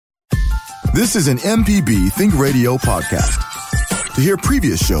This is an MPB Think Radio podcast. To hear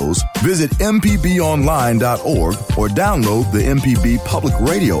previous shows, visit mpbonline.org or download the MPB Public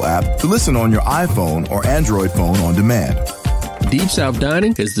Radio app to listen on your iPhone or Android phone on demand. Deep South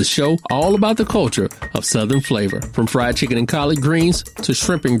Dining is the show all about the culture of Southern flavor, from fried chicken and collard greens to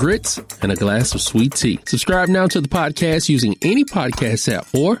shrimp and grits and a glass of sweet tea. Subscribe now to the podcast using any podcast app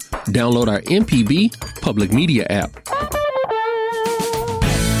or download our MPB Public Media app.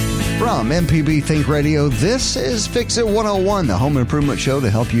 From MPB Think Radio, this is Fix It 101, the home improvement show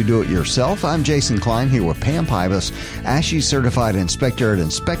to help you do it yourself. I'm Jason Klein here with Pam Pybus, ASHI certified inspector at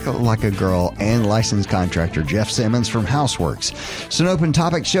Inspect Like a Girl, and licensed contractor Jeff Simmons from Houseworks. It's an open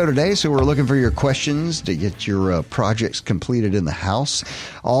topic show today, so we're looking for your questions to get your projects completed in the house.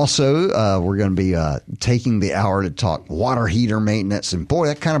 Also, we're going to be taking the hour to talk water heater maintenance, and boy,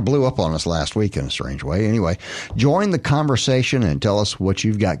 that kind of blew up on us last week in a strange way. Anyway, join the conversation and tell us what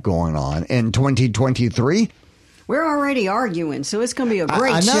you've got going on in 2023. We're already arguing, so it's going to be a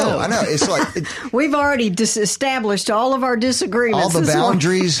great show. I know. It's like we've already established all of our disagreements. All the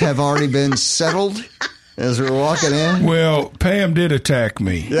boundaries have already been settled as we're walking in. Well, Pam did attack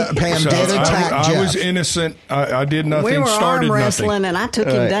me. Yeah, Pam did attack Jeff. I was innocent. I did nothing. We were started arm wrestling, nothing. and I took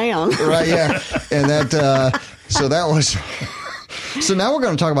him down. Right? Yeah, and that. So that was. So now we're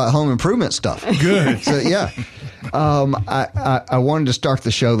going to talk about home improvement stuff. Good. So yeah. I wanted to start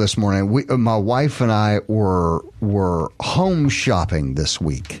the show this morning. My wife and I were home shopping this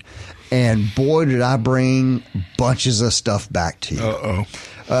week, and boy, did I bring bunches of stuff back to you.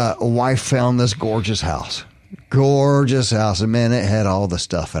 Wife found this gorgeous house, and man, it had all the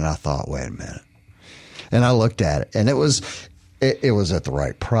stuff, and I thought, wait a minute, and I looked at it, and it was at the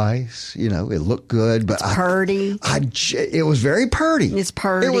right price. You know, it looked good, but it's purty. It was very purty. It's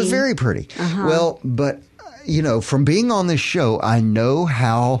purty. It was very pretty. Uh-huh. Well, but you know, from being on this show, I know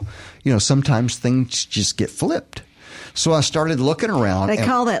how, you know, sometimes things just get flipped. So I started looking around. They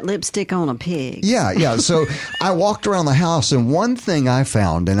call that lipstick on a pig. Yeah. So I walked around the house, and one thing I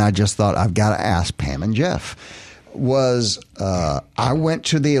found, and I just thought I've got to ask Pam and Jeff, was I went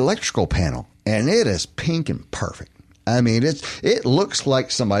to the electrical panel, and it is pink and perfect. I mean, it looks like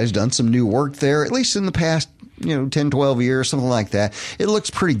somebody's done some new work there, at least in the past 10, 12 years, something like that. It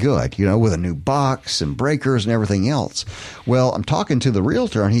looks pretty good, with a new box and breakers and everything else. Well, I'm talking to the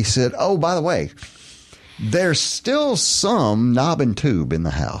realtor, and he said, oh, by the way, there's still some knob and tube in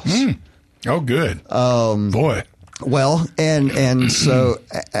the house. Oh, good. Boy. Well, and so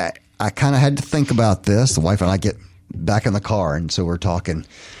I kind of had to think about this. The wife and I get back in the car, and so we're talking,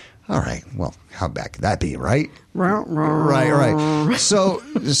 all right, well, how bad could that be, right? Right. So,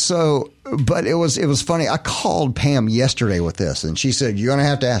 but it was funny. I called Pam yesterday with this, and she said, you're going to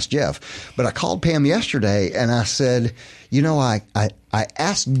have to ask Jeff. But I called Pam yesterday, and I said, I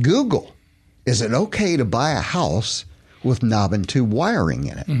asked Google, is it okay to buy a house with knob and tube wiring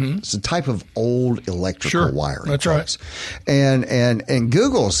in it? Mm-hmm. It's a type of old electrical wiring. That's right. And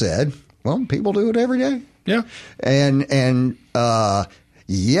Google said, well, people do it every day. Yeah. And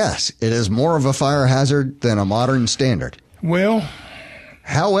yes, it is more of a fire hazard than a modern standard. Well,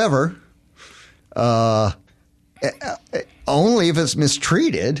 however, only if it's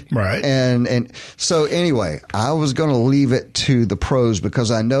mistreated. Right. And so anyway, I was going to leave it to the pros,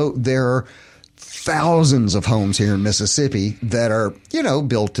 because I know there are thousands of homes here in Mississippi that are,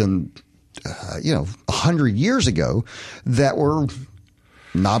 built in, 100 years ago that were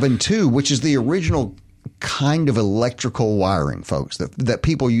knob and tube, which is the original kind of electrical wiring, folks, that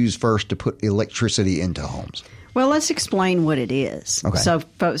people use first to put electricity into homes. Well, let's explain what it is. Okay.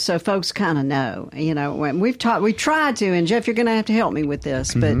 So folks kind of know. When we tried to, and Jeff, you're going to have to help me with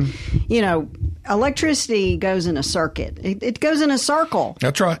this, but electricity goes in a circuit. It goes in a circle.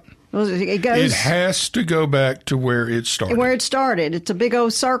 That's right. It has to go back to where it started. Where it started. It's a big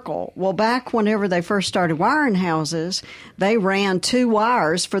old circle. Well, back whenever they first started wiring houses, they ran two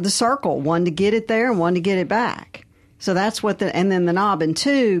wires for the circle, one to get it there and one to get it back. So that's and then the knob and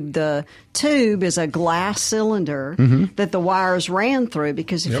tube, the tube is a glass cylinder that the wires ran through,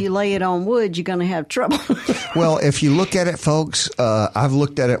 because if you lay it on wood, you're going to have trouble. Well, if you look at it, folks, I've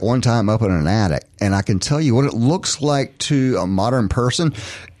looked at it one time up in an attic, and I can tell you what it looks like to a modern person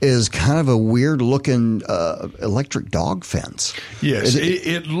is kind of a weird looking electric dog fence. Yes,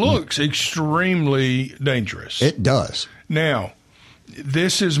 it looks extremely dangerous. It does. Now,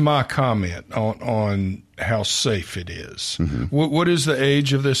 this is my comment on how safe it is. Mm-hmm. What is the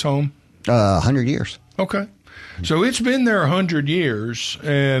age of this home? 100 years. Okay. So it's been there 100 years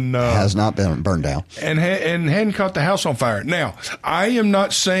and has not been burned down and hadn't caught the house on fire. Now, I am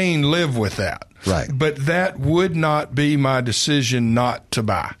not saying live with that. Right. But that would not be my decision not to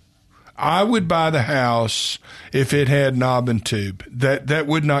buy. I would buy the house if it had knob and tube. That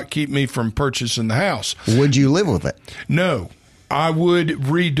would not keep me from purchasing the house. Would you live with it? No, I would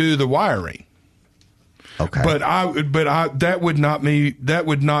redo the wiring. Okay. But that would not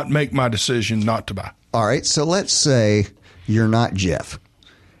make my decision not to buy. All right. So let's say you're not Jeff,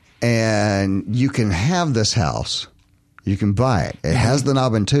 and you can have this house. You can buy it. It has the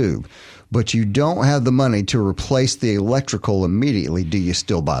knob and tube, but you don't have the money to replace the electrical immediately. Do you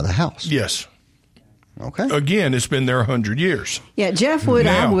still buy the house? Yes. Okay. Again, it's been there 100 years. Yeah, Jeff would.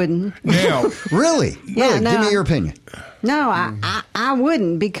 I wouldn't. Now, really? Yeah, no. Give me your opinion. No, I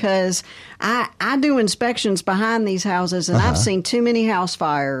wouldn't, because I do inspections behind these houses, and I've seen too many house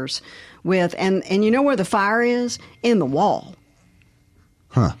fires with, and you know where the fire is? In the wall.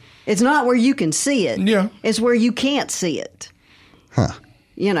 Huh. It's not where you can see it. Yeah. It's where you can't see it. Huh.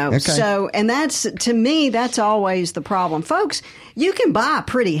 You know, Okay. so, and that's, to me, that's always the problem. Folks, you can buy a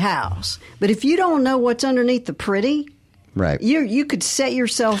pretty house, but if you don't know what's underneath the pretty, Right. you could set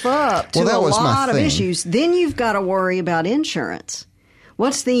yourself up to Well, that a was my lot of thing. issues. Then you've got to worry about insurance.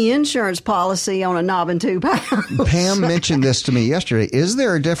 What's the insurance policy on a knob and tube house? Pam mentioned this to me yesterday. Is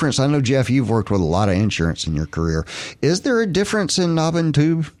there a difference? I know, Jeff, you've worked with a lot of insurance in your career. Is there a difference in knob and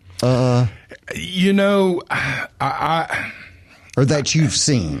tube? you know, Or that you've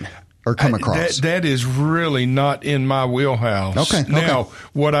seen or come across? That is really not in my wheelhouse. Okay. Now,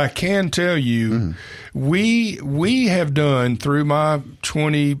 what I can tell you, we have done through my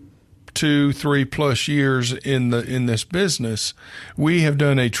 3+ years in this business, we have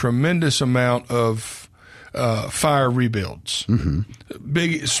done a tremendous amount of fire rebuilds,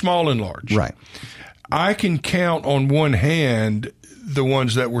 big, small, and large. Right. I can count on one hand the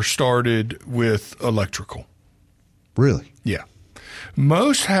ones that were started with electrical. Really? Yeah.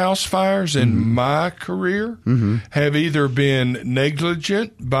 Most house fires in my career have either been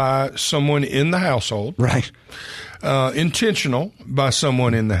negligent by someone in the household, Right. Intentional by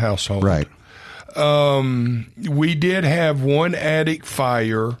someone in the household. Right. We did have one attic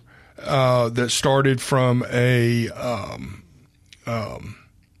fire that started from a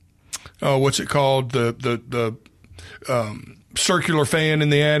what's it called, the circular fan in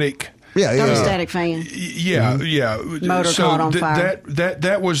the attic. Yeah. Thermostatic fan. Yeah, yeah. Motor caught on fire.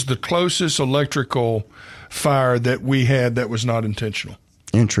 That was the closest electrical fire that we had that was not intentional.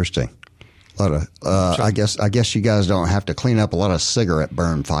 Interesting. A lot of, I guess you guys don't have to clean up a lot of cigarette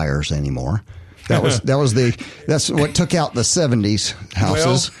burn fires anymore. That's what took out the 70s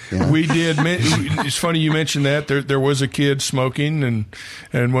houses. Well, we did. It's funny you mentioned that. There was a kid smoking and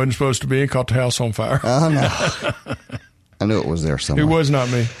wasn't supposed to be, and caught the house on fire. Oh, no. I knew it was there somewhere. It was not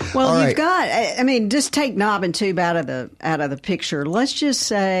me. Well, All you've right. got, I mean, just take knob and tube out of the picture. Let's just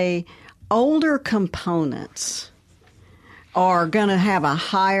say older components are going to have a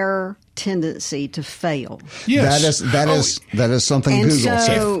higher tendency to fail. Yes. That is something And Google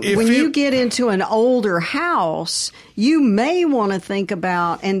said. so If when it- you get into an older house, you may want to think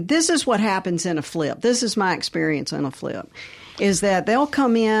about, and this is what happens in a flip. This is my experience in a flip, is that they'll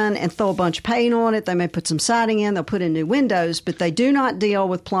come in and throw a bunch of paint on it. They may put some siding in. They'll put in new windows, but they do not deal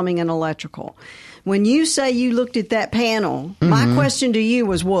with plumbing and electrical. When you say you looked at that panel, my question to you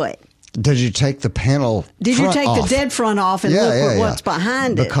was what? Did you take the panel Did you front take off? the dead front off and look at what's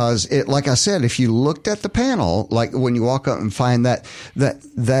behind it? Because like I said, if you looked at the panel, like when you walk up and find that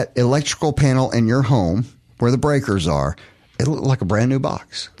electrical panel in your home where the breakers are, it looked like a brand new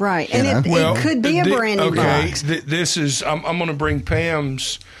box. Right. You And know? it could be a brand new box. This is. I'm going to bring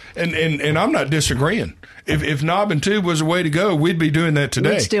Pam's, and I'm not disagreeing. If knob and tube was a way to go, we'd be doing that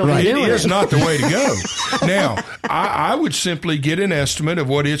today. We'd still be doing It is it. not the way to go. Now, I would simply get an estimate of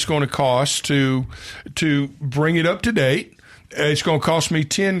what it's going to cost to bring it up to date. It's going to cost me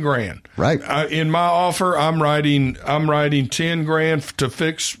 $10,000. Right. In my offer, I'm writing $10,000 to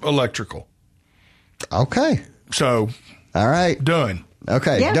fix electrical. Okay. So All right. done.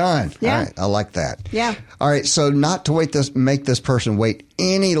 Okay, Yeah. done. Yeah. All right, I like that. Yeah. All right, so not to make this person wait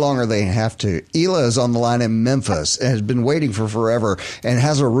any longer than they have to. Ela is on the line in Memphis and has been waiting for forever and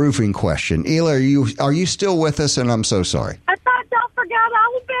has a roofing question. Ela, are you still with us? And I'm so sorry. I thought y'all forgot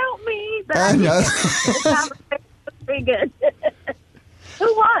all about me, but I know. this conversation was pretty good.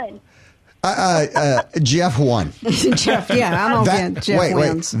 Who won? Jeff won. Jeff, yeah, I'm okay. Jeff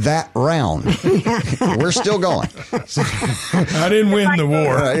wins. That round. We're still going. I didn't win the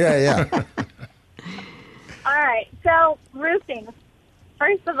war. Yeah. All right. So roofing.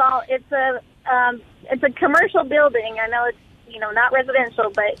 First of all, it's a commercial building. I know it's not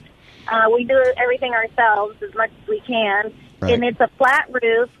residential, but we do everything ourselves as much as we can. Right. And it's a flat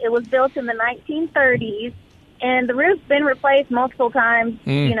roof. It was built in the 1930s, And the roof's been replaced multiple times,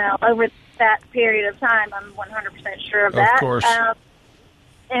 you know, over that period of time. I'm 100% sure of that. Of course.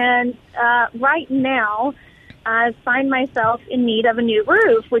 Right now, I find myself in need of a new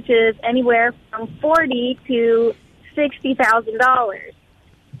roof, which is anywhere from $40,000 to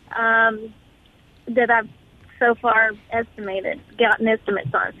 $60,000 that I've so far gotten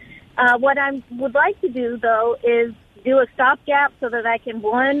estimates on. What I would like to do, though, is do a stopgap so that I can,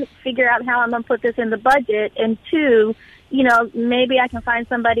 one, figure out how I'm going to put this in the budget, and two, you know, maybe I can find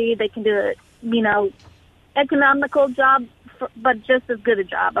somebody that can do a, you know, economical job, but just as good a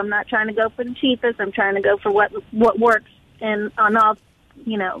job. I'm not trying to go for the cheapest. I'm trying to go for what works and on all,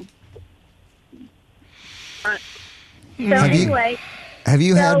 you know. So have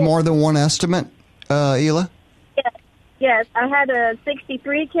you had more than one estimate, Ela? Yes, I had a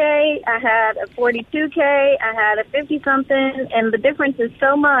 63K, I had a 42K, I had a 50-something, and the difference is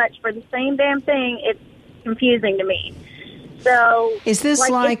so much for the same damn thing, it's confusing to me. So, is this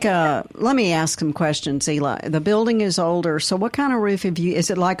let me ask some questions, Ela. The building is older, so what kind of roof have you, is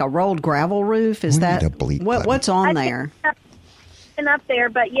it like a rolled gravel roof? Is what's on there? Up there,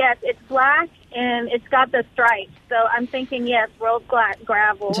 but yes, it's black and it's got the stripes. So I'm thinking, yes, rolled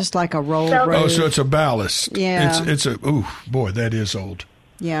gravel. Just like a rolled roof. Oh, so it's a ballast. Yeah. It's a, ooh, boy, that is old.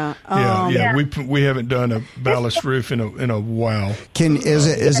 Yeah. Yeah. We haven't done a ballast roof in a while.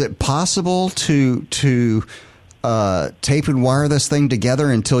 Is it possible to tape and wire this thing together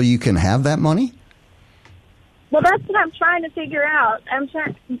until you can have that money? Well, that's what I'm trying to figure out.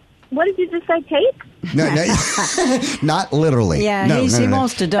 What did you just say, tape? No, not literally. Yeah, he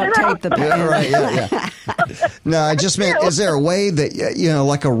wants to duct tape the yeah, right, yeah. No, I just meant, is there a way that, you know,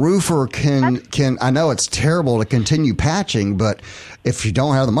 like a roofer can, I know it's terrible to continue patching, but if you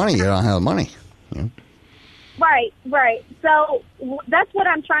don't have the money, you don't have the money. You know? Right. So that's what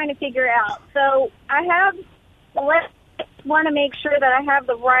I'm trying to figure out. So I want to make sure that I have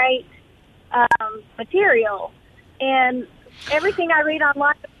the right material. And everything I read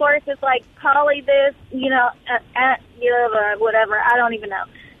online, of course, is like poly this, you know, whatever. I don't even know.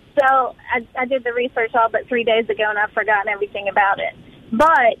 So I did the research all but 3 days ago, and I've forgotten everything about it.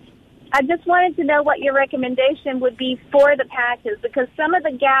 But I just wanted to know what your recommendation would be for the patches, because some of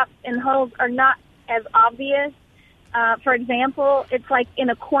the gaps and holes are not as obvious. For example, it's like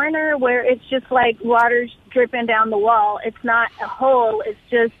in a corner where it's just like water's dripping down the wall. It's not a hole. It's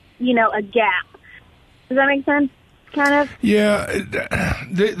just, you know, a gap. Does that make sense? Kind of. Yeah,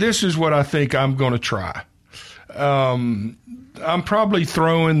 this is what I think I'm going to try. I'm probably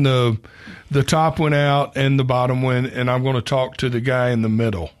throwing the top one out and the bottom one, and I'm going to talk to the guy in the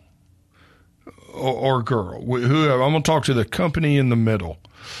middle or girl. Whoever. I'm going to talk to the company in the middle.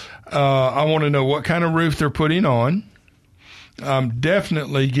 I want to know what kind of roof they're putting on. I'm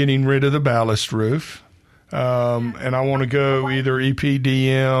definitely getting rid of the ballast roof, and I want to go either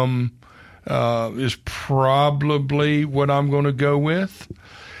EPDM. Is probably what I'm going to go with.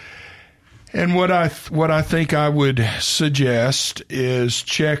 And what I think I would suggest is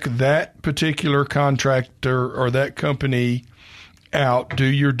check that particular contractor or that company out, do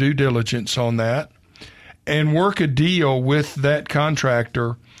your due diligence on that, and work a deal with that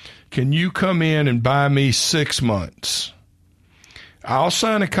contractor. Can you come in and buy me 6 months? I'll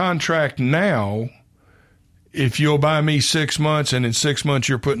sign a contract now if you'll buy me 6 months, and in 6 months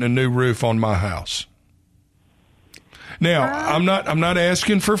you're putting a new roof on my house. Now, I'm not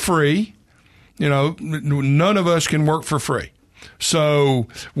asking for free. You know, none of us can work for free. So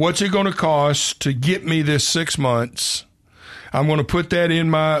what's it going to cost to get me this 6 months? I'm going to put that in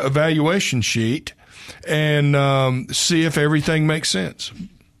my evaluation sheet and see if everything makes sense.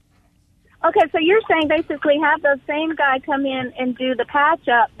 Okay, so you're saying basically have the same guy come in and do the patch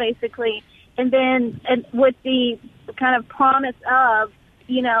up, basically, and then with the kind of promise of,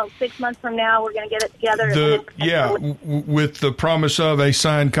 you know, 6 months from now we're going to get it together. With the promise of a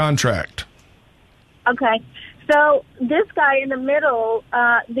signed contract. Okay, so this guy in the middle, so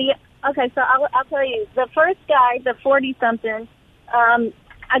I'll tell you, the first guy, the 40-something,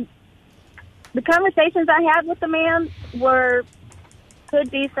 the conversations I had with the man were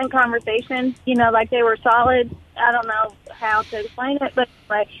good, decent conversations, you know, like they were solid. I don't know how to explain it, but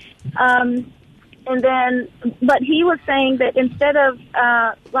like, but he was saying that instead of,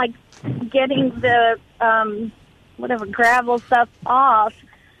 like getting the, gravel stuff off,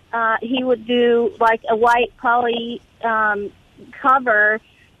 he would do like a white poly, cover,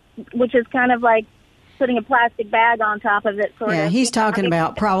 which is kind of like putting a plastic bag on top of it. Yeah, he's talking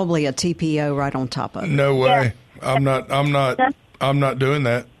about probably a TPO right on top of it. No way. Yeah. I'm not doing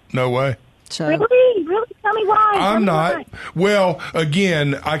that. No way. So. Really? Tell me why. I'm not. Why. Well,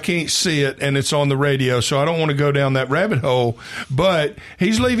 again, I can't see it, and it's on the radio, so I don't want to go down that rabbit hole. But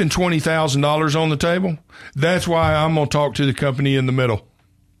he's leaving $20,000 on the table. That's why I'm going to talk to the company in the middle.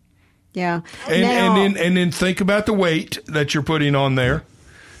 Yeah. And then think about the weight that you're putting on there.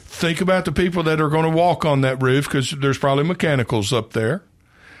 Think about the people that are going to walk on that roof, because there's probably mechanicals up there.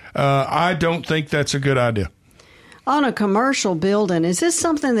 I don't think that's a good idea. On a commercial building, is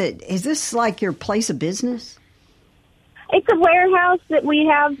this like your place of business? It's a warehouse that we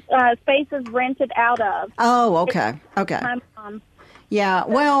have spaces rented out of. Oh, okay. My mom. Yeah,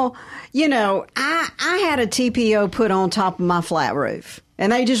 well, I had a TPO put on top of my flat roof,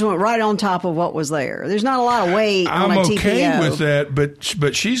 and they just went right on top of what was there. There's not a lot of weight on a TPO. I'm okay with that,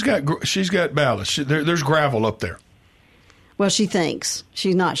 but she's got ballast. There's gravel up there. Well, she thinks.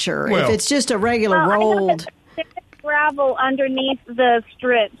 She's not sure. Well, if it's just a regular rolled... There's gravel underneath the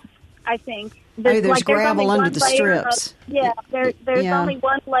strips, I think. There's gravel under the strips. There's only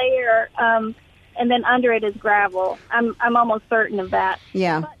one layer, and then under it is gravel. I'm almost certain of that.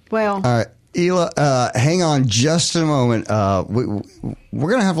 Yeah, well... All right. Ela, hang on just a moment. We're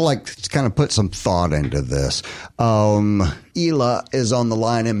going to have to kind of put some thought into this. Ela is on the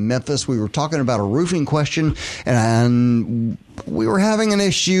line in Memphis. We were talking about a roofing question, and we were having an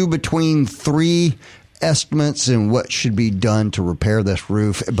issue between three estimates and what should be done to repair this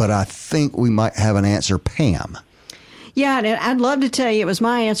roof, but I think we might have an answer. Pam. Yeah, and I'd love to tell you it was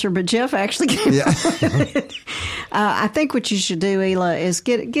my answer, but Jeff actually gave it. I think what you should do, Ela, is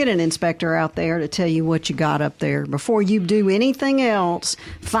get an inspector out there to tell you what you got up there before you do anything else.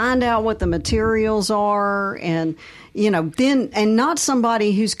 Find out what the materials are, and and not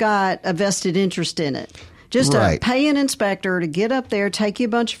somebody who's got a vested interest in it. Just pay an inspector to get up there, take you a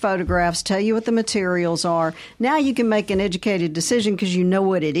bunch of photographs, tell you what the materials are. Now you can make an educated decision because you know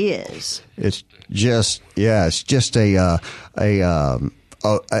what it is. It's just a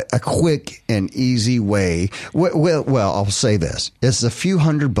quick and easy way. Well, I'll say this: it's a few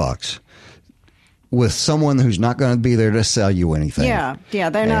 $100 with someone who's not going to be there to sell you anything. Yeah,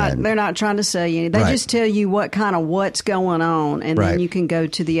 they're not trying to sell you. They just tell you what's going on, and then you can go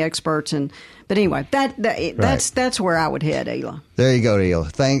to the experts. But anyway, that's where I would head, Ela. There you go, Ela.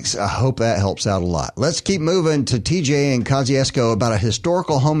 Thanks. I hope that helps out a lot. Let's keep moving to TJ and Kosciuszko about a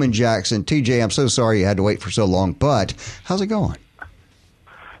historical home in Jackson. TJ, I'm so sorry you had to wait for so long, but how's it going?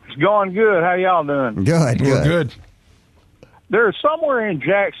 It's going good. How y'all doing? Good. We're good. There's somewhere in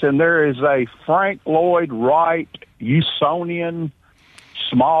Jackson, there is a Frank Lloyd Wright Usonian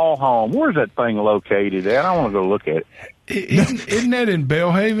small home. Where's that thing located at? I want to go look at it. Isn't that in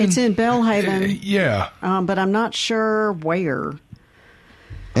Belhaven? It's in Belhaven. Yeah. But I'm not sure where.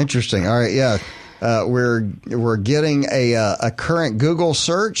 Interesting. All right. Yeah. We're getting a current Google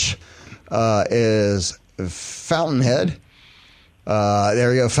search is Fountainhead.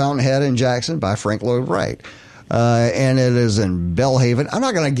 There you go. Fountainhead in Jackson by Frank Lloyd Wright. And it is in Belhaven. I'm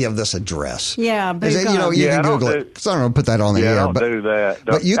not going to give this address. Yeah, but you can Google it. So I'm going to put that on the air. Don't do that.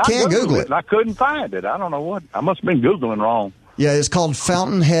 But you can Google it. And I couldn't find it. I don't know what. I must have been Googling wrong. Yeah, it's called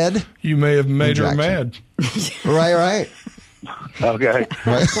Fountainhead. You may have made her mad. Right. Okay.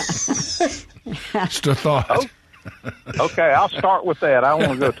 Right. Just a thought. Okay, I'll start with that. I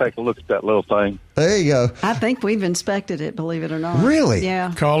want to go take a look at that little thing. There you go. I think we've inspected it, believe it or not. Really?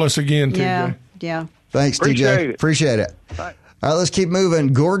 Yeah. Call us again, TJ. Yeah. Thanks, TJ. Appreciate it. Bye. All right, let's keep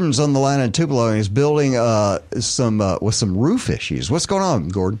moving. Gordon's on the line in Tupelo, and he's building with some roof issues. What's going on,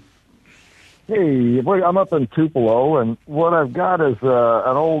 Gordon? Hey, I'm up in Tupelo, and what I've got is it's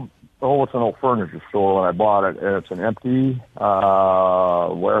an old furniture store when I bought it, and it's an empty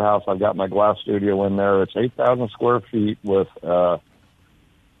warehouse. I've got my glass studio in there. It's 8,000 square feet with a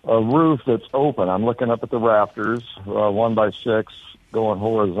roof that's open. I'm looking up at the rafters, 1x6 going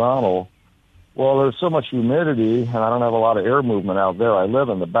horizontal. Well, there's so much humidity, and I don't have a lot of air movement out there. I live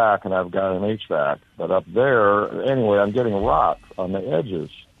in the back, and I've got an HVAC. But up there, anyway, I'm getting rot on the edges,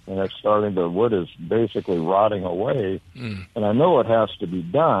 and it's the wood is basically rotting away. And I know it has to be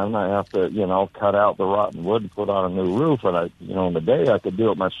done. I have to, cut out the rotten wood and put on a new roof. And in the day I could do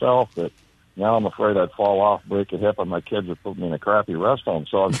it myself, but now I'm afraid I'd fall off, break a hip, and my kids would put me in a crappy rest home.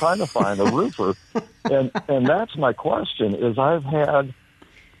 So I'm trying to find a roofer. And that's my question, is I've had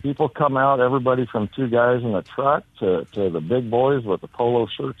people come out, everybody from two guys in a truck to the big boys with the polo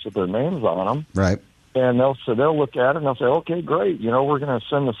shirts with their names on them. Right. And they'll look at it and they'll say, okay, great. We're going to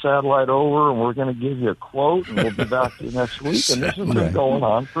send the satellite over and we're going to give you a quote and we'll be back to you next week. And this has been going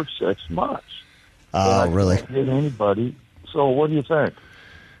on for 6 months. Oh, really? I can't get anybody. So what do you think?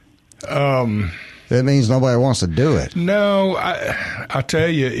 That means nobody wants to do it. No, I tell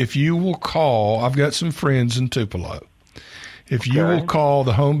you, if you will call, I've got some friends in Tupelo. If you will call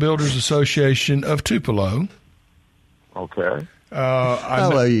the Home Builders Association of Tupelo. Okay. I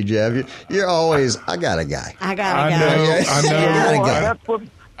love you, Jeff. You're always, I got a guy. I got a guy. I know. Well,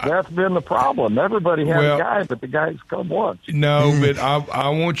 that's been the problem. Everybody has a guy, but the guy's come once. No, but I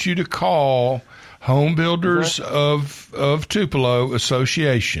want you to call Home Builders of Tupelo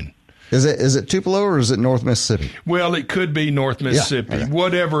Association. Is it Tupelo or is it North Mississippi? Well, it could be North Mississippi. Yeah.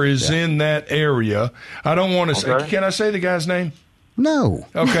 Whatever is in that area. I don't want to say. Can I say the guy's name? No.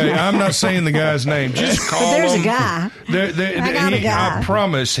 Okay, I'm not saying the guy's name. Just call But there's him. a guy. I got a guy. I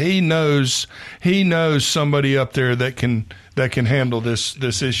promise he knows somebody up there that can handle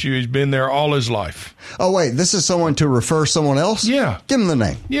this issue. He's been there all his life. Oh, wait, this is someone to refer someone else? Yeah. Give him the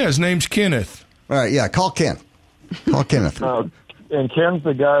name. Yeah, his name's Kenneth. All right, yeah, call Ken. Call Kenneth. And Ken's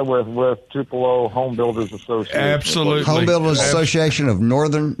the guy with Tupelo Home Builders Association. Absolutely. Home Builders Association of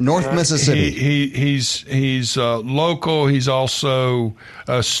North Mississippi. He's local. He's also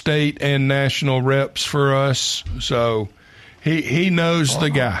state and national reps for us. So he knows the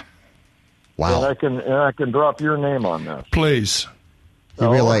guy. Wow. And I can drop your name on this. Please.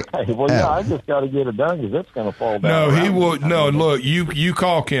 You'd be like, well, yeah, I just got to get it done because it's going to fall down. No, he will. No, look, you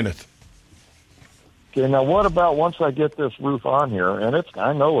call Kenneth. Okay, now what about once I get this roof on here, and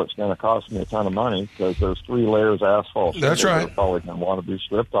I know it's going to cost me a ton of money because there's 3 layers of asphalt. That's right. They're probably going to want to be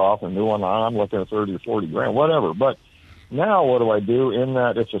stripped off and new one on. I'm looking at 30 or 40 grand, whatever. But now what do I do in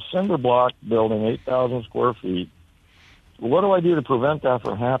that it's a cinder block building, 8,000 square feet. What do I do to prevent that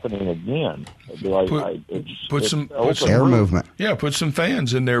from happening again? Put some air movement. Yeah, put some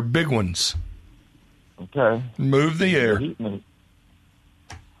fans in there, big ones. Okay. Move the air.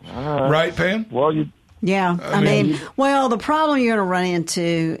 Right, Pam? Well, Yeah, I mean, well, the problem you're going to run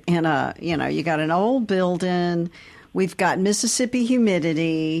into you got an old building, we've got Mississippi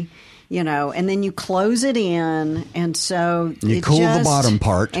humidity, and then you close it in, and so you cool the bottom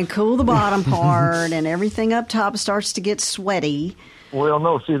part, and everything up top starts to get sweaty. Well,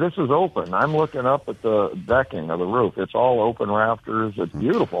 no, see, this is open. I'm looking up at the decking of the roof. It's all open rafters. It's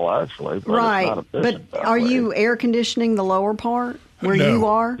beautiful, actually. But right, it's not efficient but are you air conditioning the lower part? Where you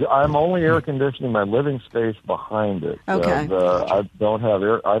are? I'm only air conditioning my living space behind it. Okay. I don't have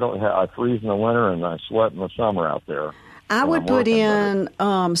air. I freeze in the winter and I sweat in the summer out there. I would put in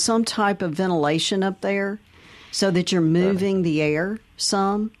some type of ventilation up there so that you're moving the air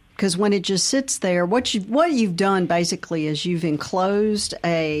some. Because when it just sits there, what you've done basically is you've enclosed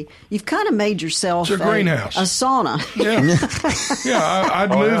you've kind of made yourself a greenhouse, a sauna. Yeah,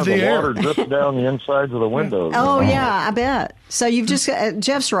 I'd move the air. Water drips down the insides of the windows. Oh yeah, I bet. So you've just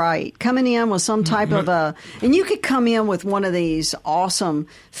Jeff's right. Coming in with some type of and you could come in with one of these awesome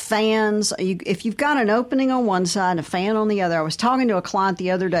fans. If you've got an opening on one side and a fan on the other. I was talking to a client the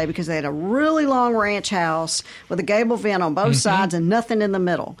other day because they had a really long ranch house with a gable vent on both sides and nothing in the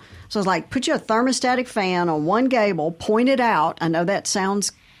middle. So I was like, put you a thermostatic fan on one gable, point it out. I know that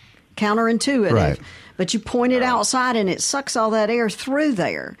sounds counterintuitive, right, but you point it outside and it sucks all that air through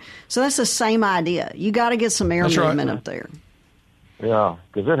there. So that's the same idea. You got to get some air movement up there. Yeah,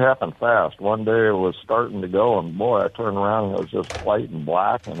 because it happened fast. One day it was starting to go, and boy, I turned around and it was just white and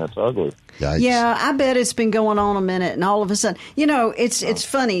black, and it's ugly. Yikes. Yeah, I bet it's been going on a minute, and all of a sudden, it's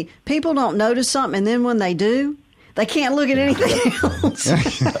funny. People don't notice something, and then when they do, they can't look at anything else.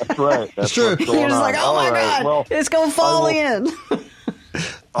 That's right. That's true. You're just like, oh, my God, well, it's going to fall in.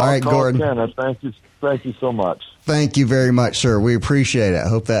 All right, Gordon. Dennis, thank you so much. Thank you very much, sir. We appreciate it. I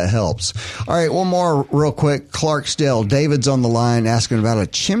hope that helps. All right, one more real quick. Clarksdale, David's on the line asking about a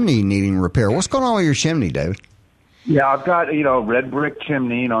chimney needing repair. What's going on with your chimney, David? Yeah, I've got, red brick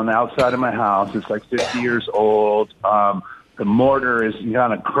chimney on the outside of my house. It's like 50 years old. The mortar is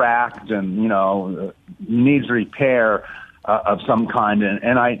kind of cracked and, needs repair of some kind.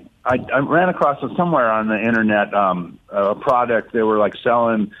 And I ran across it somewhere on the internet, a product they were like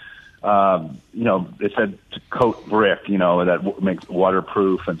selling, they said to coat brick, that makes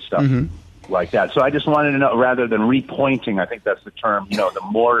waterproof and stuff like that. So I just wanted to know, rather than repointing, I think that's the term, the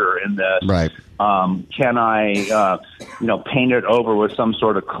mortar in this. Right. Can I, paint it over with some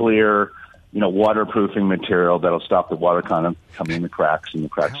sort of clear, waterproofing material that'll stop the water kind of coming in the cracks and the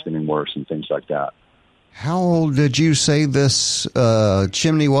cracks getting worse and things like that. How old did you say this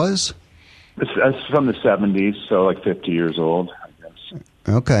chimney was? It's from the 70s, so like 50 years old, I guess.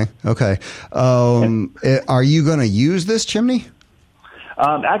 Okay. Are you going to use this chimney?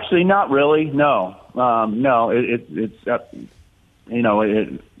 Actually, not really. No.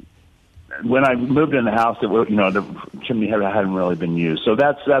 when I moved in the house, the chimney hadn't really been used. So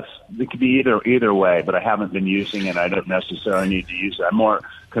that's it could be either way, but I haven't been using it. I don't necessarily need to use it. I'm more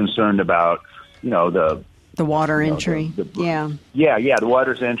concerned about, the water entry. The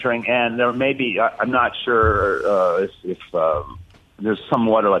water's entering, and there may be. I'm not sure if there's some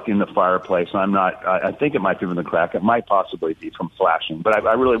water like in the fireplace. And I'm not. I think it might be from the crack. It might possibly be from flashing. But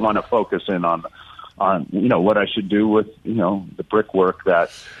I really want to focus in on what I should do with the brickwork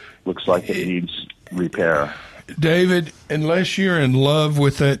that looks like it needs repair. David, unless you're in love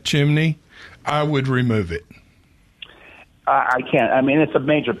with that chimney, I would remove it. I can't. I mean, it's a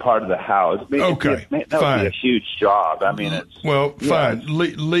major part of the house. Okay, that fine. would be a huge job. I mean, fine.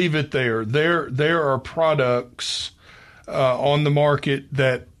 Leave it there. There are products on the market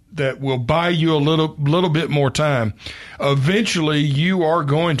that will buy you a little bit more time. Eventually, you are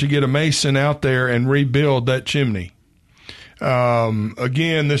going to get a mason out there and rebuild that chimney.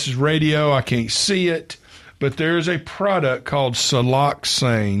 Again, this is radio. I can't see it, but there's a product called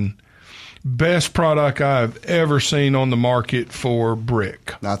siloxane. Best product I've ever seen on the market for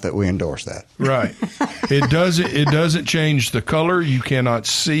brick. Not that we endorse that. Right. It doesn't change the color. You cannot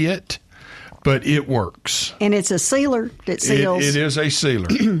see it, but it works. And it's a sealer that seals. It is a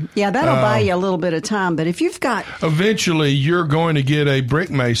sealer. Yeah, that'll buy you a little bit of time. But if you've got... Eventually, you're going to get a brick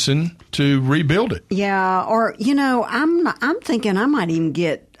mason to rebuild it. Yeah, or, I'm thinking I might even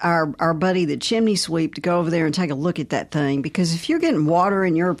get our buddy, the chimney sweep, to go over there and take a look at that thing. Because if you're getting water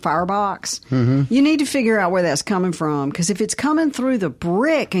in your firebox, you need to figure out where that's coming from. Because if it's coming through the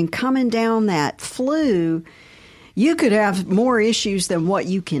brick and coming down that flue, you could have more issues than what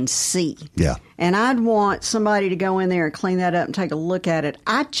you can see. Yeah. And I'd want somebody to go in there and clean that up and take a look at it.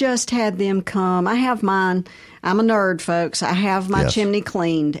 I just had them come. I have mine. I'm a nerd, folks. I have my chimney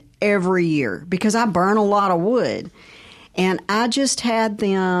cleaned every year because I burn a lot of wood. And I just had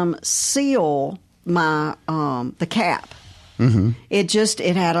them seal my the cap. Mm-hmm. It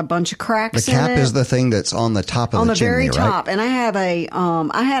had a bunch of cracks in it. The cap is the thing that's on the top of the chimney, very right? top. And I have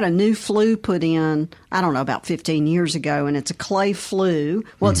I had a new flue put in, I don't know, about 15 years ago, and it's a clay flue.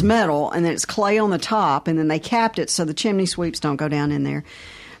 Well, it's metal, and then it's clay on the top, and then they capped it so the chimney sweeps don't go down in there.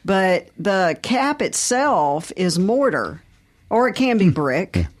 But the cap itself is mortar, or it can be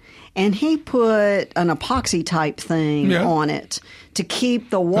brick. Yeah. And he put an epoxy type thing on it to keep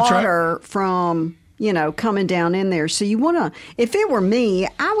the water from, coming down in there. So you want to, if it were me,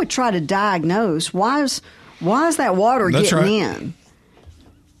 I would try to diagnose why is that water getting in?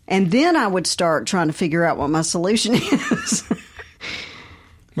 And then I would start trying to figure out what my solution is.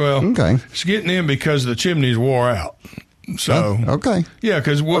 Well, it's getting in because the chimneys wore out. So yeah,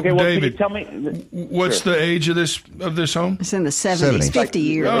 because David, tell me what's the age of this home? It's in the 70s, 50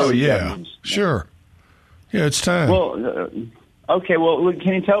 years. Oh yeah, sure. Yeah, it's time. Well, okay. Well,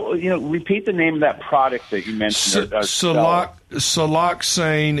 can you tell? Repeat the name of that product that you mentioned.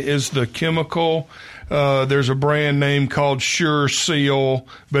 Siloxane is the chemical. There's a brand name called Sure Seal,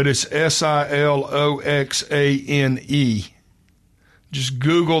 but it's Siloxane. Just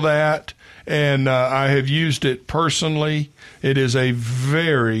Google that. And I have used it personally. It is a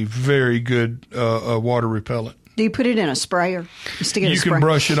very, very good water repellent. Do you put it in a sprayer? You can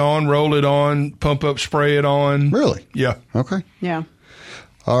brush it on, roll it on, pump up, spray it on. Really? Yeah. Okay. Yeah.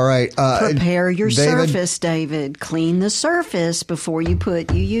 All right. Prepare your surface, David. Clean the surface before you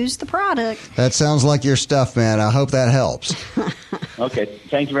use the product. That sounds like your stuff, man. I hope that helps. Okay.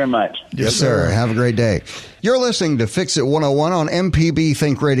 Thank you very much. Yes, sir. Have a great day. You're listening to Fix It 101 on MPB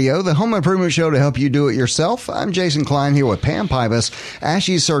Think Radio, the home improvement show to help you do it yourself. I'm Jason Klein here with Pam Pybus,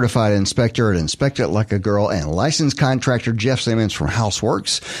 ASHI certified inspector at Inspect It Like a Girl, and licensed contractor Jeff Simmons from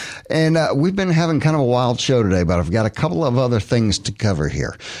Houseworks. And we've been having kind of a wild show today, but I've got a couple of other things to cover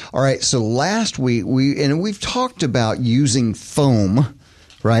here. All right. So last week we've talked about using foam,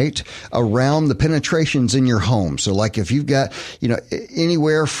 right, around the penetrations in your home. So like if you've got,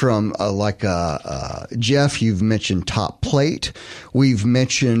 anywhere from Jeff, you've mentioned top plate. We've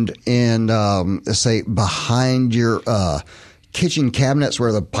mentioned say behind your kitchen cabinets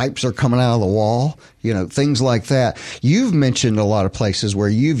where the pipes are coming out of the wall, things like that. You've mentioned a lot of places where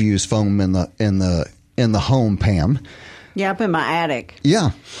you've used foam in the home, Pam. Yeah, up in my attic.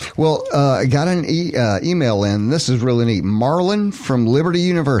 Yeah. Well, I got an email in. This is really neat. Marlon from Liberty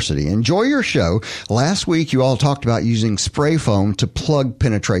University. Enjoy your show. Last week, you all talked about using spray foam to plug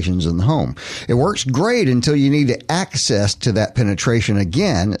penetrations in the home. It works great until you need access to that penetration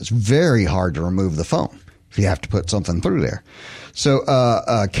again. It's very hard to remove the foam if you have to put something through there. So,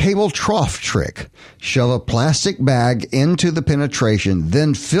 a cable trough trick. Shove a plastic bag into the penetration,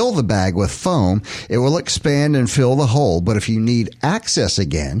 then fill the bag with foam. It will expand and fill the hole. But if you need access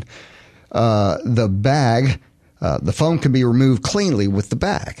again, the bag, the foam can be removed cleanly with the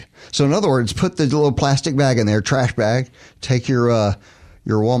bag. So in other words, put the little plastic bag in there, trash bag, take your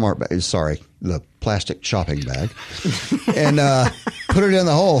Walmart bag, the plastic shopping bag, and put it in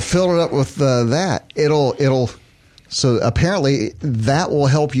the hole, fill it up with that. So apparently that will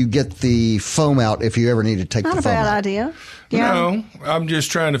help you get the foam out if you ever need to take the foam out. Not a bad idea. Yeah. No, I'm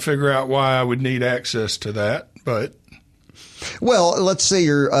just trying to figure out why I would need access to that, but... Well, let's say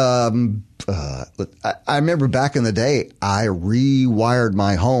you're, I remember back in the day, I rewired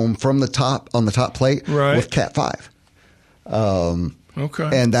my home from the top, on the top plate with Cat 5. Okay.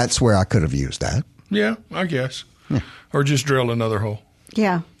 And that's where I could have used that. Yeah, I guess. Yeah. Or just drill another hole.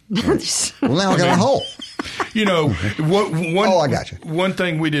 Yeah. Well, now I got a hole. You know, I got you. One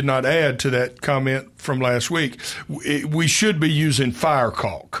thing we did not add to that comment from last week, we should be using fire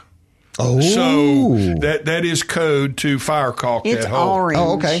caulk. Oh, so that is code to fire caulk it's that hole. Orange.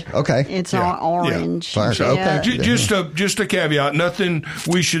 Oh, okay. It's orange. Yeah. So, okay. Just a caveat. Nothing.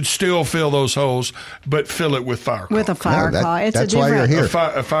 We should still fill those holes, but fill it with fire caulk. With a fire caulk. It's that's a different. Why you're here.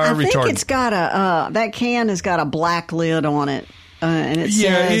 A fire retardant. I think it's got that can has got a black lid on it. And it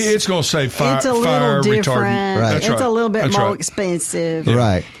says, it's going to say fire. It's a little fire different. Retardant. Right. It's a little bit more expensive. Yeah.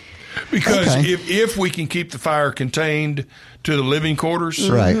 Right. Because if we can keep the fire contained to the living quarters,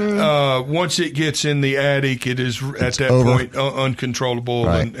 right. Once it gets in the attic, it's at that point uncontrollable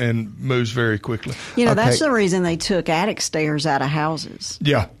and moves very quickly. You know, that's the reason they took attic stairs out of houses.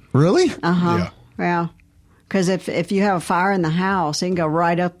 Yeah. Really? Yeah. Because if you have a fire in the house, it can go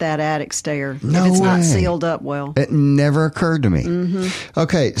right up that attic stair if it's way. not sealed up well. It never occurred to me. Mm-hmm.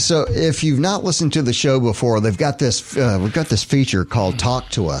 Okay, so if you've not listened to the show before, they've got this. We've got this feature called "Talk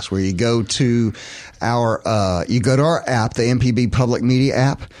to Us," where you go to our app, the MPB Public Media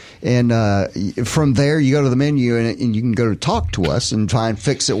app, and from there you go to the menu and you can go to Talk to Us and find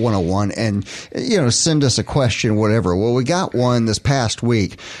Fix It 101 and send us a question, whatever. Well, we got one this past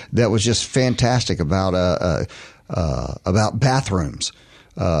week that was just fantastic about bathrooms.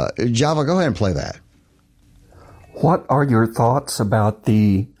 Java, go ahead and play that. What are your thoughts about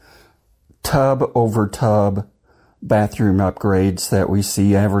the tub over tub bathroom upgrades that we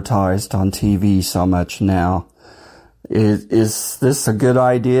see advertised on TV so much now? Is this a good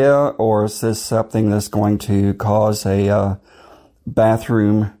idea, or is this something that's going to cause a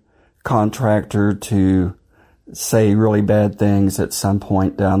bathroom contractor to say really bad things at some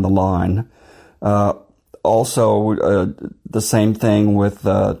point down the line? Also, the same thing with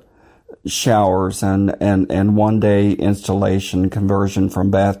showers and one-day installation conversion from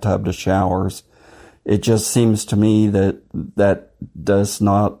bathtub to showers. It just seems to me that does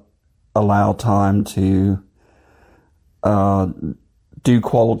not allow time to do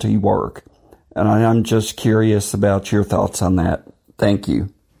quality work. And I'm just curious about your thoughts on that. Thank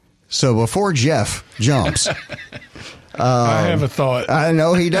you. So before Jeff jumps... I have a thought. I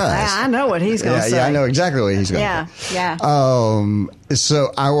know he does. I know what he's going to say. Yeah, I know exactly what he's going to say. Yeah.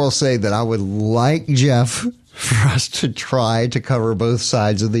 So I will say that I would like Jeff for us to try to cover both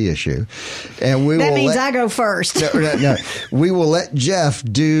sides of the issue. And that means I go first. No. We will let Jeff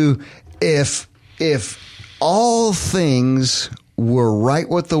do if all things were right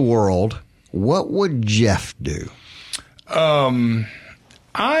with the world, what would Jeff do? I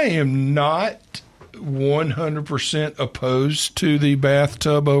am not 100% opposed to the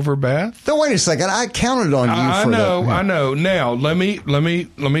bathtub over bath. No, wait a second. I counted on you I know. Now, let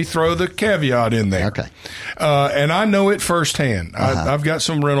me throw the caveat in there. Okay. And I know it firsthand. I've got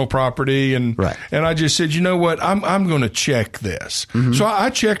some rental property, and I just said, you know what? I'm going to check this. Mm-hmm. So I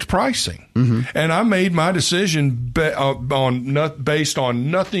checked pricing, and I made my decision based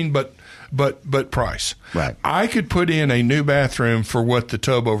on nothing but price. Right. I could put in a new bathroom for what the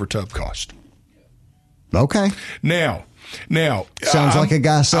tub over tub cost. Okay. Now, sounds like a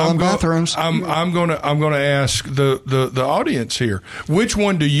guy selling bathrooms. I'm gonna ask the audience here. Which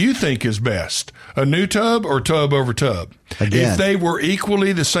one do you think is best? A new tub or tub over tub? Again, if they were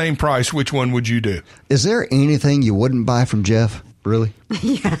equally the same price, which one would you do? Is there anything you wouldn't buy from Jeff? Really?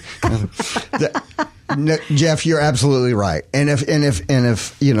 Yeah. No, Jeff, you're absolutely right. And if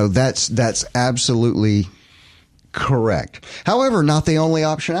that's absolutely correct. However, not the only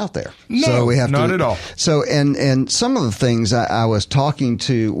option out there. No, so we have not at all. So, and some of the things I was talking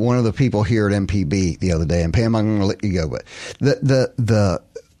to one of the people here at MPB the other day, and Pam, I'm going to let you go, but the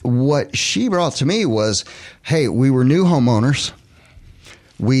what she brought to me was, hey, we were new homeowners.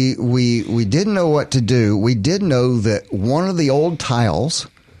 We didn't know what to do. We did know that one of the old tiles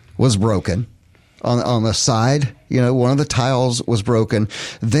was broken on the side. One of the tiles was broken.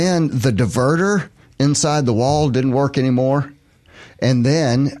 Then the diverter inside the wall didn't work anymore. And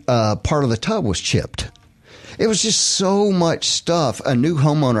then part of the tub was chipped. It was just so much stuff. A new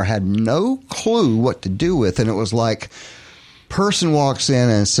homeowner had no clue what to do with. And it was like, person walks in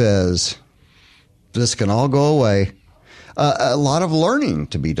and says, this can all go away. A lot of learning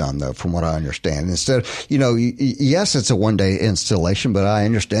to be done, though, from what I understand. Instead, yes, it's a one-day installation, but I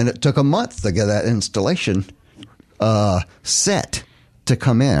understand it took a month to get that installation set to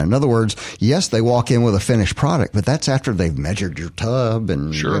come in. In other words, yes, they walk in with a finished product, but that's after they've measured your tub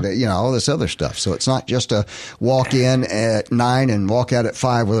and all this other stuff. So it's not just a walk in at 9 and walk out at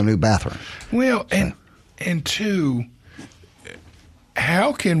 5 with a new bathroom. Well, and two,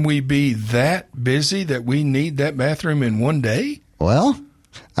 how can we be that busy that we need that bathroom in one day? Well,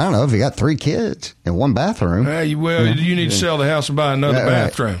 I don't know. If you got 3 kids in one bathroom. You need to sell the house and buy another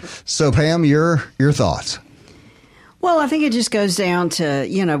bathroom. Right. So, Pam, your thoughts? Well, I think it just goes down to,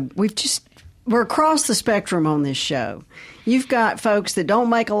 we're across the spectrum on this show. You've got folks that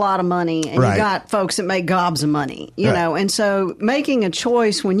don't make a lot of money, and you've got folks that make gobs of money, you know. And so making a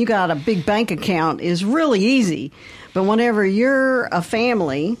choice when you got a big bank account is really easy. But whenever you're a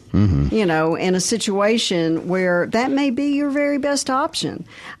family, in a situation where that may be your very best option,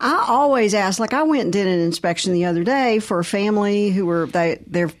 I always ask, like I went and did an inspection the other day for a family who were,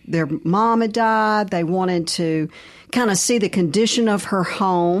 their mom had died. They wanted to kind of see the condition of her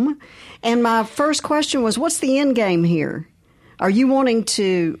home. And my first question was, what's the end game here? Are you wanting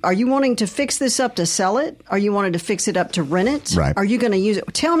to fix this up to sell it? Are you wanting to fix it up to rent it? Right. Are you going to use it?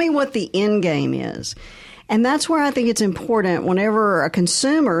 Tell me what the end game is. And that's where I think it's important whenever a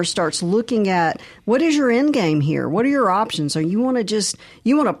consumer starts looking at what is your end game here? What are your options? Are you want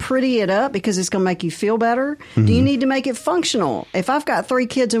to pretty it up because it's going to make you feel better? Mm-hmm. Do you need to make it functional? If I've got 3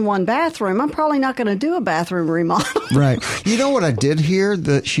 kids in one bathroom, I'm probably not going to do a bathroom remodel. Right. You know what I did hear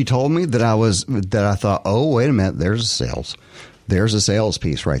that she told me that I thought, oh, wait a minute, there's a sales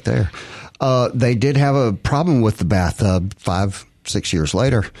piece right there. They did have a problem with the bathtub 5-6 years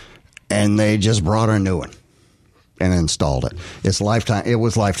later, and they just brought a new one and installed it. It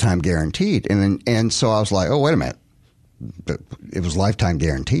was lifetime guaranteed. And so I was like, oh, wait a minute. It was lifetime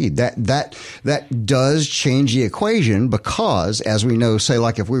guaranteed. That does change the equation because, as we know, say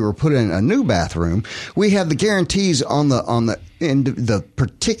like if we were put in a new bathroom, we have the guarantees on the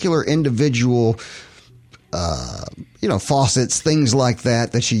particular individual faucets, things like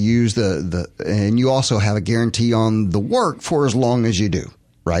that you use and you also have a guarantee on the work for as long as you do,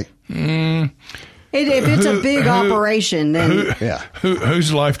 right? If it's a big operation, then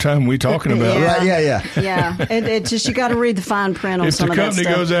whose lifetime we talking about? Right? Yeah. It's just you got to read the fine print on some of that stuff. If the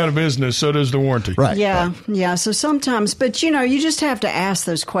company goes out of business, so does the warranty. Right. Yeah. So sometimes, but you just have to ask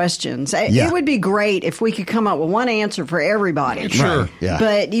those questions. It would be great if we could come up with one answer for everybody. Sure. Right. Yeah.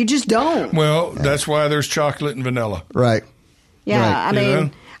 But you just don't. Well, that's why there's chocolate and vanilla. Right. Yeah. Right. I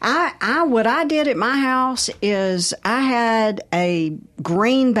mean. What I did at my house is I had a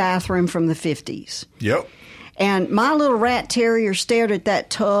green bathroom from the 50s. Yep. And my little rat terrier stared at that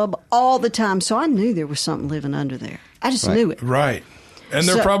tub all the time, so I knew there was something living under there. I just knew it. Right. And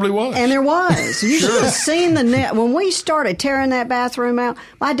there probably was. And there was. You should have seen the net. When we started tearing that bathroom out,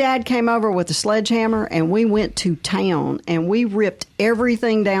 my dad came over with a sledgehammer, and we went to town, and we ripped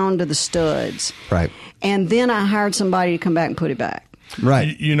everything down to the studs. Right. And then I hired somebody to come back and put it back.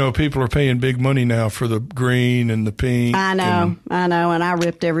 Right. People are paying big money now for the green and the pink. I know. And I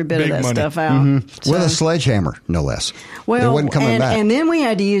ripped every bit of that stuff out. Mm-hmm. With a sledgehammer, no less. Well, it wasn't coming back. And then we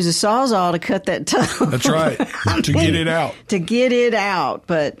had to use a Sawzall to cut that tub. That's right. Get it out. To get it out.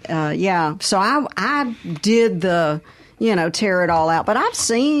 But, So I did the, tear it all out. But I've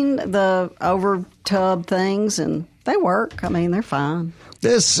seen the over tub things, and they work. I mean, they're fine.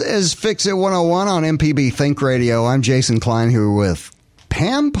 This is Fix It 101 on MPB Think Radio. I'm Jason Klein here with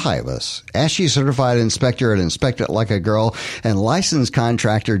Pam Pybus, ASHI certified inspector at Inspect It Like a Girl, and licensed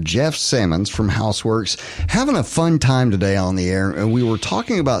contractor Jeff Sammons from Houseworks, having a fun time today on the air. And we were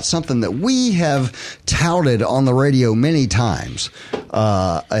talking about something that we have touted on the radio many times,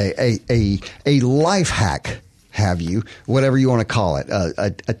 a life hack. Have you, whatever you want to call it,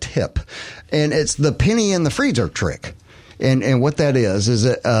 a tip. And it's the penny in the freezer trick. And what that is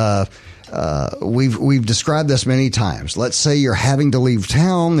that we've described this many times. Let's say you're having to leave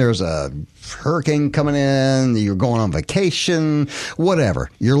town. There's a hurricane coming in. You're going on vacation,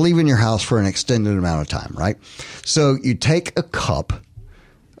 whatever. You're leaving your house for an extended amount of time, right? So you take a cup,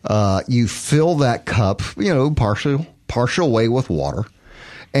 you fill that cup, partial way with water.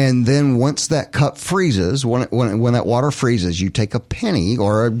 And then once that cup freezes, when that water freezes, you take a penny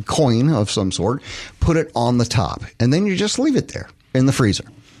or a coin of some sort, put it on the top, and then you just leave it there in the freezer,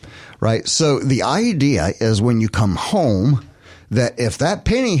 right? So the idea is when you come home, that if that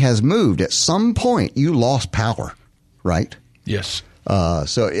penny has moved at some point, you lost power, right? Yes.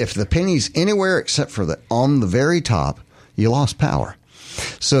 So if the penny's anywhere except for on the very top, you lost power.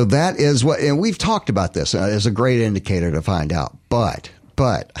 So that is what, and we've talked about this as a great indicator to find out. But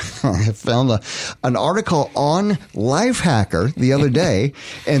I found an article on Lifehacker the other day,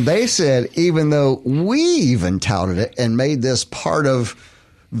 and they said even though we even touted it and made this part of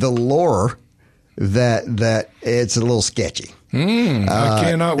the lore, that it's a little sketchy. I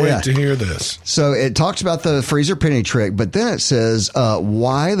cannot wait to hear this. So it talks about the freezer penny trick, but then it says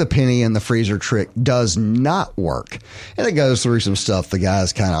why the penny in the freezer trick does not work. And it goes through some stuff. The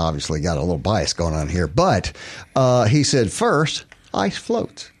guy's kind of obviously got a little bias going on here. But he said, first, ice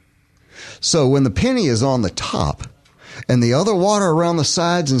floats. So when the penny is on the top and the other water around the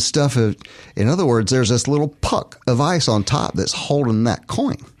sides and stuff, in other words, there's this little puck of ice on top that's holding that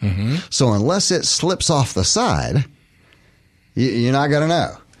coin. Mm-hmm. So unless it slips off the side, you're not going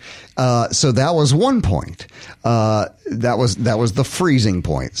to know. So that was one point. That was the freezing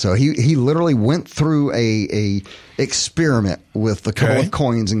point. So he literally went through a experiment with with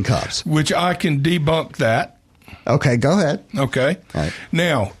coins and cups, which I can debunk that. Okay, go ahead. Okay. All right.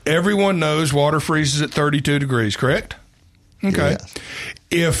 Now, everyone knows water freezes at 32 degrees, correct? Okay.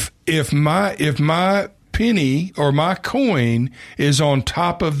 Yes. If my penny or my coin is on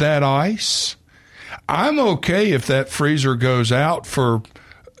top of that ice, I'm okay if that freezer goes out for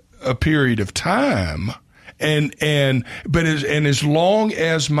a period of time, and as long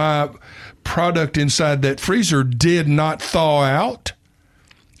as my product inside that freezer did not thaw out,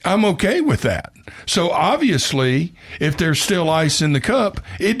 I'm okay with that. So obviously, if there's still ice in the cup,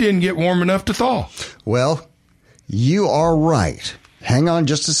 it didn't get warm enough to thaw. Well, you are right. Hang on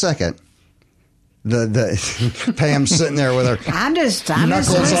just a second. The Pam's sitting there with her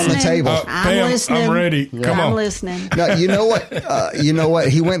knuckles on the table. Pam, listening. I'm ready. Come on. I'm listening. Now, you know what?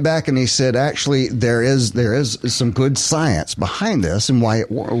 He went back and he said, actually, there is some good science behind this and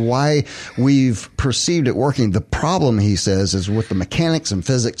why we've perceived it working. The problem, he says, is with the mechanics and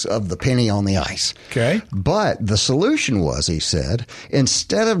physics of the penny on the ice. Okay. But the solution was, he said,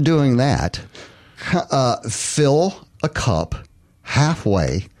 instead of doing that, fill a cup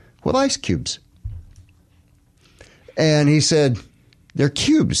halfway with ice cubes. And he said, they're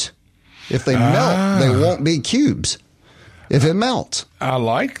cubes. If they melt, they won't be cubes. If it melts. I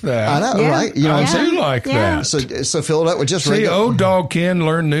like that. I know, right? You know I do like that. So fill it up with just regular. Old dog can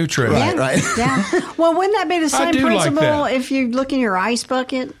learn new tricks. Right. Yeah. Well, wouldn't that be the same principle if you look in your ice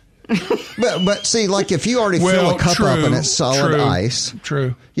bucket? But see, like if you already fill a cup up and it's solid ice.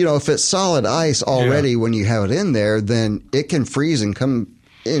 True. You know, if it's solid ice already when you have it in there, then it can freeze and come.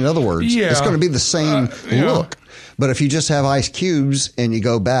 In other words, it's going to be the same look. But if you just have ice cubes and you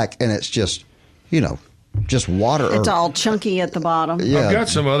go back and it's just, just water. It's all chunky at the bottom. Yeah. I've got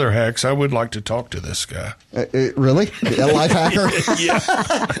some other hacks. I would like to talk to this guy. Really? A life hacker? Yeah.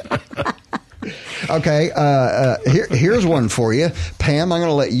 Okay. Here's one for you. Pam, I'm going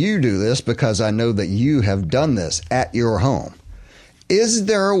to let you do this because I know that you have done this at your home. Is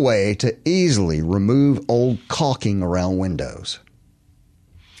there a way to easily remove old caulking around windows?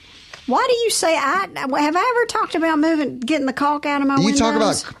 Why do you say have I ever talked about getting the caulk out of my windows? You talk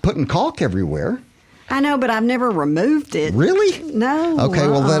about putting caulk everywhere. I know, but I've never removed it. Really? No. Okay,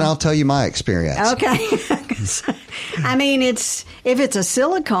 well then I'll tell you my experience. Okay. I mean, if it's a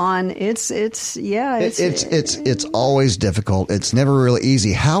silicone, it's always difficult. It's never really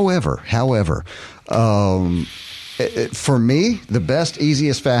easy. However, for me, the best,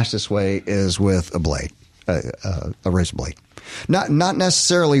 easiest, fastest way is with a blade, a razor blade. Not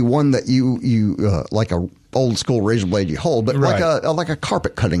necessarily one that you like a old school razor blade you hold, but like a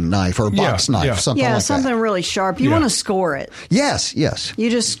carpet cutting knife or a box knife, something like that. Something really sharp. You want to score it. Yes. You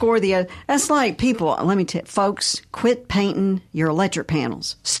just score that's like people. Let me tell you, folks, quit painting your electric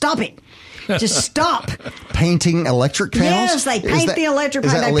panels. Stop it. Just stop. Painting electric panels? Yes, they paint the electric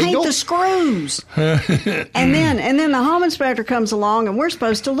panels. They paint the screws. and then the home inspector comes along and we're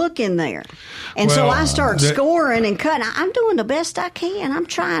supposed to look in there. And so I start scoring and cutting. I'm doing the best I can. I'm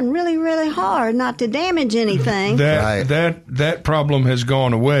trying really, really hard not to damage anything. That problem has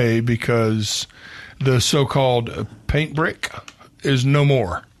gone away because the so-called paint brick is no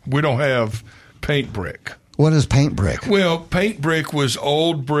more. We don't have paint brick. What is paint brick? Well, paint brick was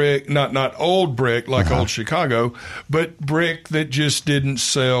old brick, not old brick like old Chicago, but brick that just didn't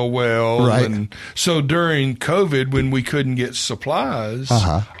sell well. Right. And so during COVID, when we couldn't get supplies,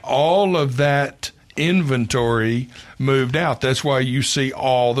 all of that inventory moved out. That's why you see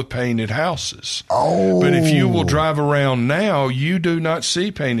all the painted houses. Oh. But if you will drive around now, you do not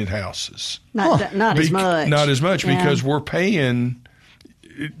see painted houses. Not as much. Not as much because we're paying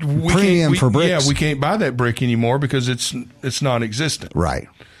premium for bricks. Yeah, we can't buy that brick anymore because it's non-existent. Right.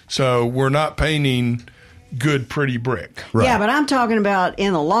 So we're not painting good, pretty brick. Right. Yeah, but I'm talking about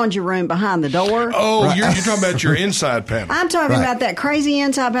in the laundry room behind the door. Oh, right. you're talking about your inside panel. I'm talking about that crazy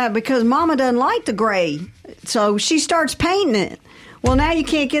inside panel because Mama doesn't like the gray, so she starts painting it. Well, now you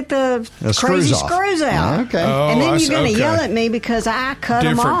can't get the crazy screws out. Okay. And then you're going to yell at me of I cut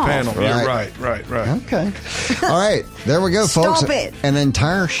them off. Different panel. Yeah, right. Okay. All right. There we go, folks. Stop it. An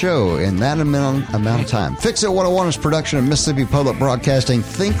entire show in that amount of time. Fix It 101 is production of Mississippi Public Broadcasting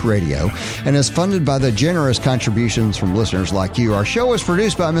Think Radio and is funded by the generous contributions from listeners like you. Our show is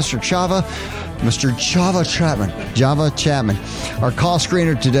produced by Mr. Java Chapman. Our call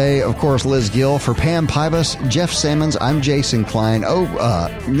screener today, of course, Liz Gill. For Pam Pybus, Jeff Sammons, I'm Jason Klein.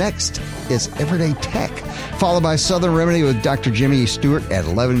 Next is Everyday Tech, followed by Southern Remedy with Dr. Jimmy Stewart at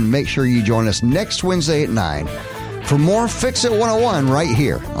 11. Make sure you join us next Wednesday at 9 for more Fix It 101 right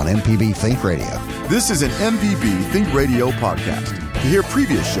here on MPB Think Radio. This is an MPB Think Radio podcast. To hear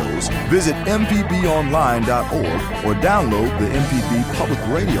previous shows, visit mpbonline.org or download the MPB Public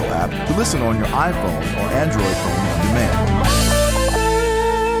Radio app to listen on your iPhone or Android phone on demand.